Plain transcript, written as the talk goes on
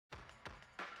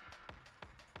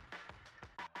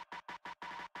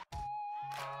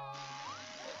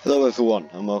Hello everyone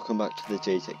and welcome back to the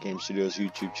JTECH Game Studios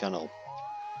YouTube channel.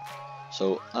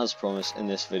 So as promised, in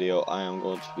this video I am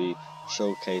going to be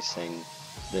showcasing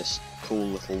this cool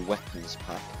little weapons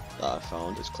pack that I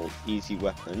found. It's called Easy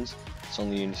Weapons. It's on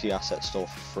the Unity Asset Store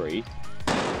for free.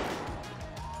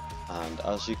 And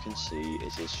as you can see,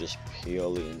 it is just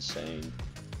purely insane.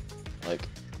 Like,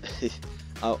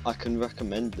 I can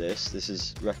recommend this. This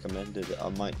is recommended. I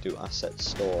might do Asset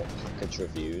Store package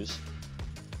reviews.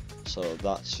 So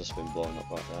that's just been blown up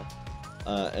right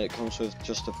there. It comes with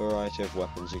just a variety of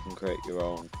weapons. You can create your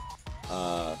own.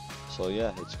 So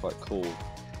yeah, it's quite cool.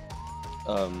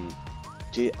 I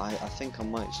think I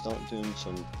might start doing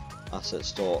some Asset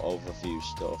Store overview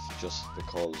stuff just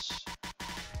because.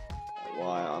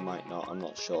 Why I might not, I'm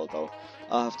not sure though.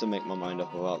 I'll have to make my mind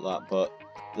up about that. But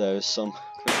there's some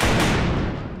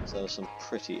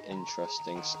pretty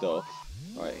interesting stuff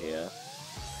right here.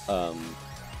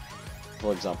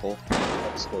 For example,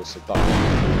 explosive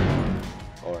barrels,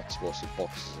 or explosive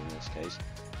boxes in this case,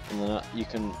 and then you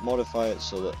can modify it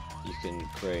so that you can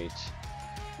create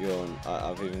your own.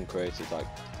 I've even created like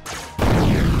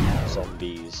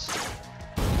zombies,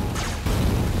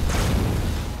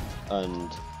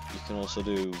 and you can also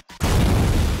do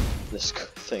this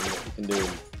thing that you can do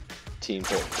in Team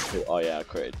Fortress. Oh yeah, I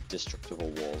created destructible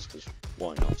walls because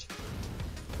why not?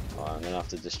 I'm gonna have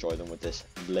to destroy them with this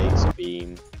laser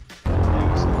beam.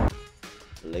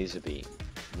 Laser beam,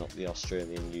 not the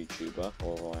Australian YouTuber,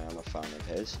 although I am a fan of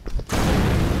his.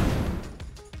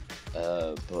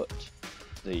 But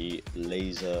the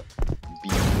laser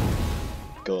beam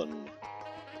gun,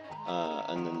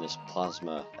 and then this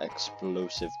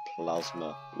explosive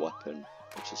plasma weapon,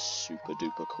 which is super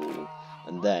duper cool.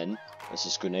 And then there's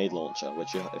this grenade launcher,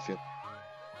 which if you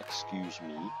excuse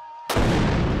me,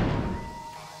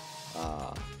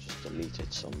 just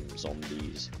deleted some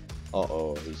zombies.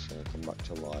 Uh-oh, he's gonna come back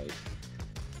to life.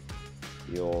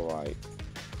 You're alright.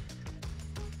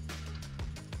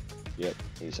 Yep,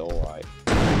 he's alright.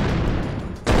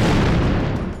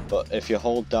 But if you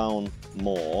hold down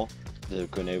more, the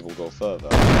grenade will go further.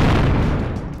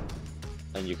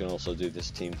 And you can also do this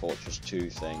Team Fortress 2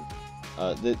 thing.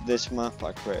 This map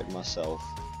I created myself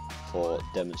for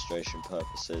demonstration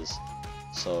purposes.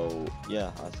 So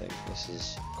yeah, I think this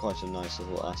is quite a nice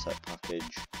little asset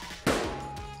package.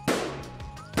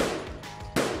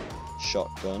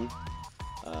 Shotgun,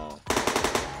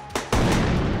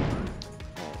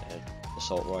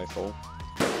 assault rifle,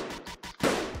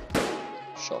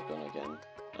 shotgun again,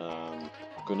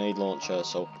 grenade launcher.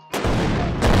 So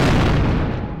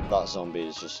that zombie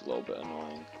is just a little bit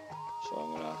annoying. So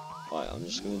I'm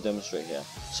just gonna demonstrate here.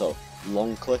 So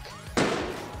long click,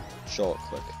 short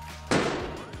click.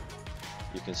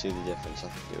 You can see the difference. I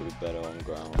think it would be better on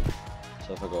ground.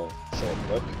 So if I go short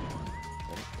click.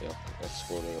 Yep,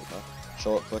 exploded up there.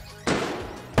 Short click,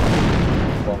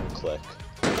 long click,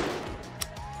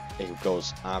 it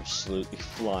goes absolutely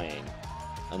flying.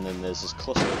 And then there's this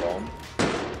cluster bomb.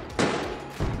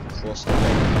 Cluster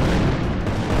bomb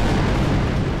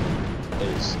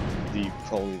is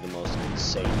probably the most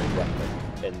insane weapon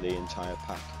in the entire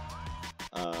pack.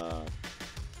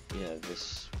 Yeah,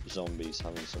 this zombie's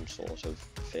having some sort of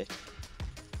fit.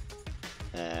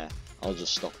 I'll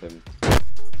just stop him.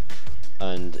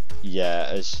 And yeah,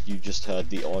 as you just heard,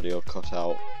 the audio cut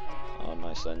out.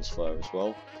 Nice lens flare as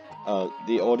well.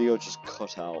 The audio just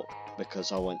cut out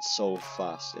because I went so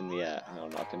fast in the air. Hang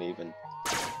on, I can even...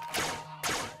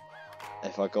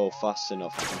 If I go fast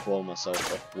enough, I can blow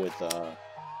myself up with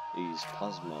these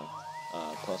plasma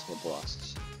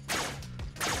blasts.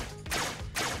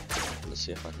 Let's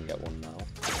see if I can get one now.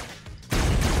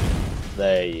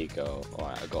 There you go.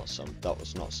 Alright, I got some. That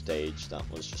was not staged, that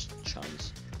was just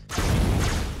chance.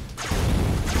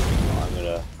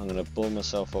 I'm gonna blow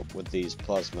myself up with these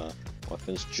plasma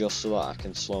weapons just so that I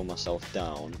can slow myself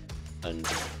down and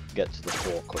get to the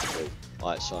floor quickly.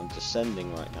 Right, so I'm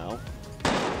descending right now.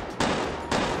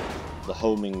 The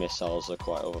homing missiles are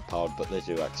quite overpowered, but they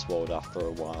do explode after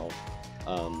a while.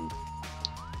 And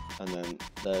then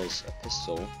there's a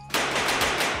pistol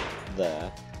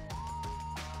there,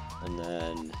 and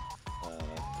then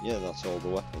yeah, that's all the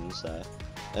weapons there.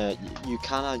 You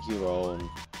can add your own,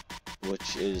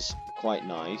 which is quite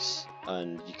nice,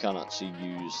 and you can actually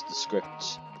use the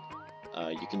scripts.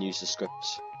 You can use the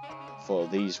scripts for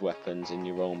these weapons in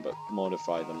your own, but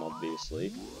modify them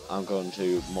obviously. I'm going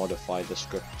to modify the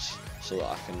scripts so that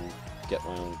I can get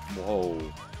my own. Whoa!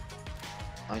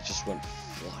 I just went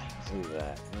flying through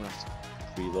there. I'm gonna have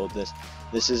to reload this.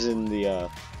 This is in the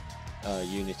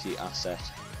Unity asset.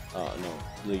 No,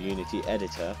 the Unity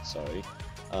editor. Sorry.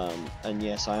 And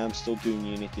yes, I am still doing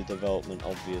Unity development.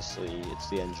 Obviously, it's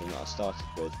the engine that I started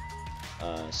with,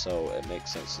 so it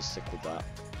makes sense to stick with that.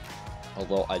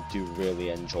 Although I do really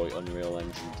enjoy Unreal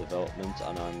Engine development,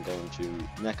 and I'm going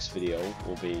to, next video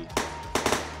will be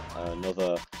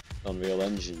another Unreal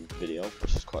Engine video,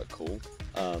 which is quite cool.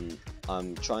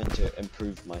 I'm trying to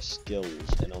improve my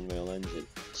skills in Unreal Engine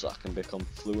so I can become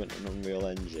fluent in Unreal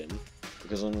Engine,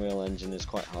 because Unreal Engine is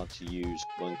quite hard to use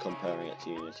when comparing it to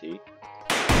Unity.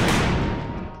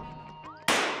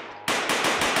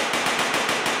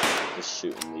 Just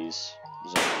shooting these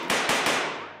zombies.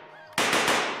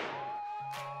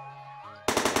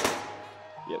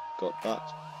 Yep, got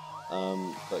that.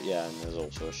 But yeah, and there's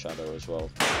also a shadow as well.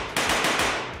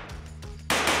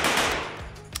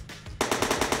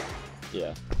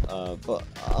 Yeah, but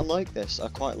I like this. I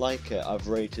quite like it. I've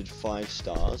rated 5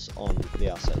 stars on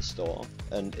the asset store,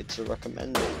 and it's a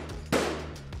recommended.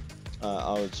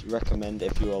 I would recommend,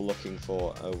 if you are looking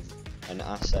for an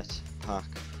asset pack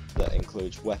that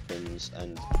includes weapons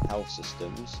and health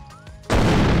systems,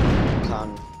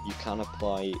 you can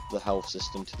apply the health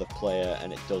system to the player,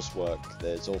 and it does work.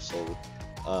 There's also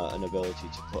an ability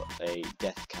to put a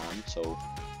death cam, so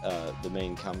the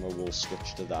main camera will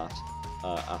switch to that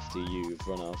after you've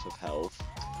run out of health,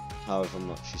 however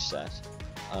much you set.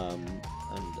 And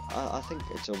I think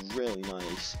it's a really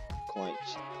nice, quite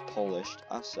polished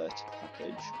asset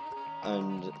package.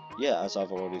 And yeah, as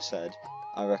I've already said,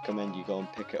 I recommend you go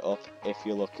and pick it up if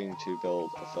you're looking to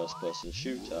build a first-person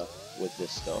shooter with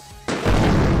this stuff.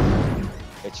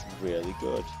 It's really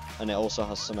good, and it also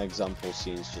has some example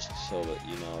scenes just so that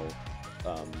you know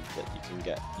that you can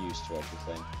get used to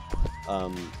everything.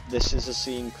 This is a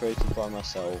scene created by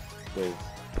myself with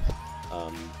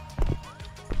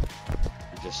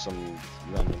just some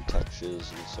random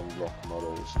textures and some rock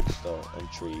models and stuff and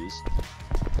trees.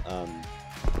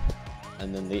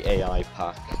 And then the AI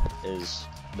pack is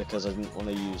because I didn't want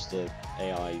to use the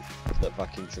AI that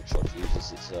Vacuum Trick Shots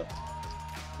uses. It's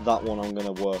that one I'm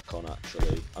going to work on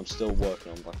actually. I'm still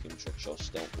working on Vacuum Trick Shots,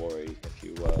 don't worry if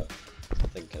you were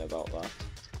thinking about that.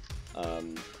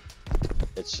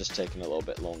 It's just taking a little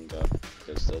bit longer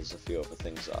because there's a few other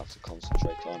things that I have to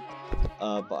concentrate on.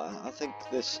 But I think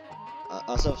this,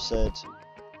 as I've said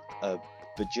a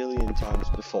bajillion times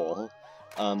before,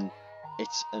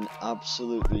 it's an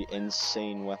absolutely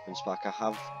insane weapons pack. I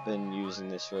have been using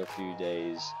this for a few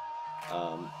days,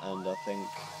 and I think,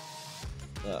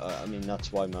 I mean,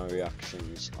 that's why my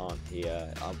reactions aren't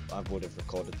here. I would have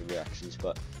recorded the reactions,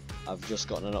 but I've just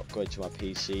gotten an upgrade to my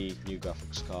PC, new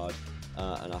graphics card,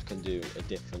 and I can do a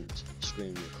different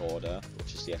screen recorder,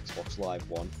 which is the Xbox Live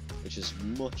one, which is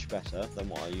much better than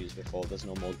what I used before. There's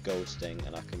no more ghosting,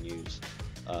 and I can use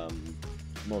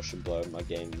motion blur in my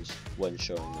games when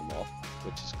showing them off,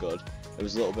 which is good. There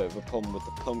was a little bit of a problem with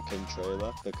the Pumpkin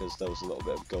trailer because there was a little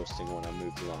bit of ghosting when I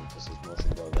moved around because there's motion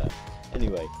blur there.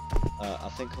 Anyway, I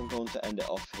think I'm going to end it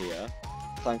off here.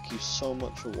 Thank you so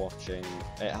much for watching.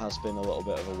 It has been a little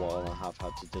bit of a while and I have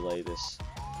had to delay this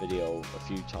video a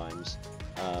few times,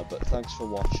 but thanks for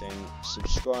watching.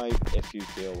 Subscribe if you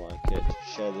feel like it.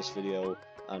 Share this video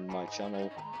and my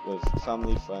channel with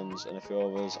family, friends, and a few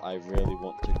others. I really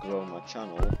want to grow my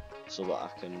channel so that I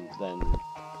can then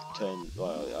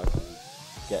I can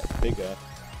get bigger,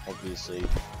 obviously,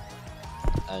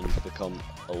 and become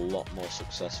a lot more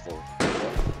successful.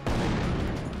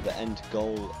 The end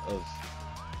goal of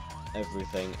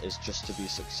everything is just to be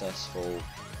successful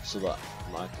so that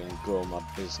I can grow my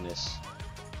business,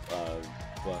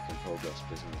 work in progress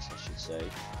business I should say,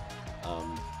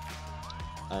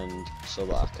 and so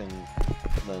that I can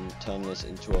then turn this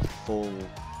into a full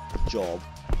job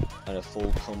and a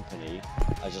full company.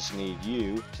 I just need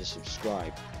you to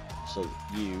subscribe so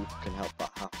that you can help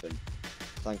that happen.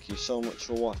 Thank you so much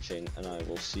for watching, and I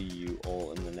will see you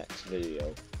all in the next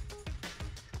video.